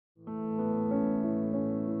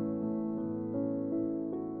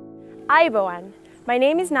Hi everyone, my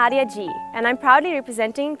name is Nadia GYI and I'm proudly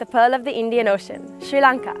representing the Pearl of the Indian Ocean, Sri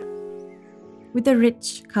Lanka. With a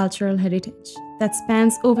rich cultural heritage that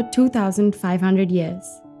spans over 2,500 years,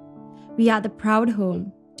 we are the proud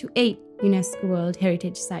home to 8 UNESCO World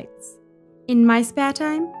Heritage Sites. In my spare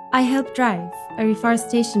time, I help drive a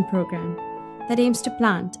reforestation program that aims to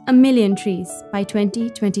plant 1 million trees by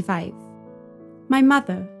 2025. My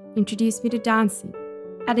mother introduced me to dancing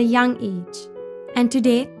at a young age, and to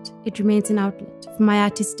date, it remains an outlet for my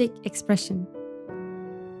artistic expression.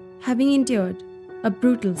 Having endured a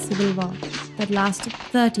brutal civil war that lasted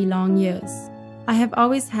 30 long years, I have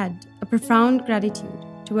always had a profound gratitude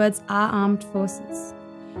towards our armed forces.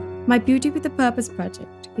 My Beauty with a Purpose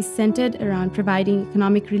project is centered around providing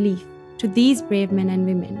economic relief to these brave men and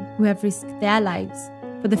women who have risked their lives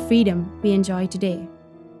for the freedom we enjoy today.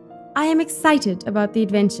 I am excited about the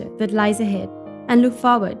adventure that lies ahead and look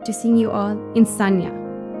forward to seeing you all in Sanya.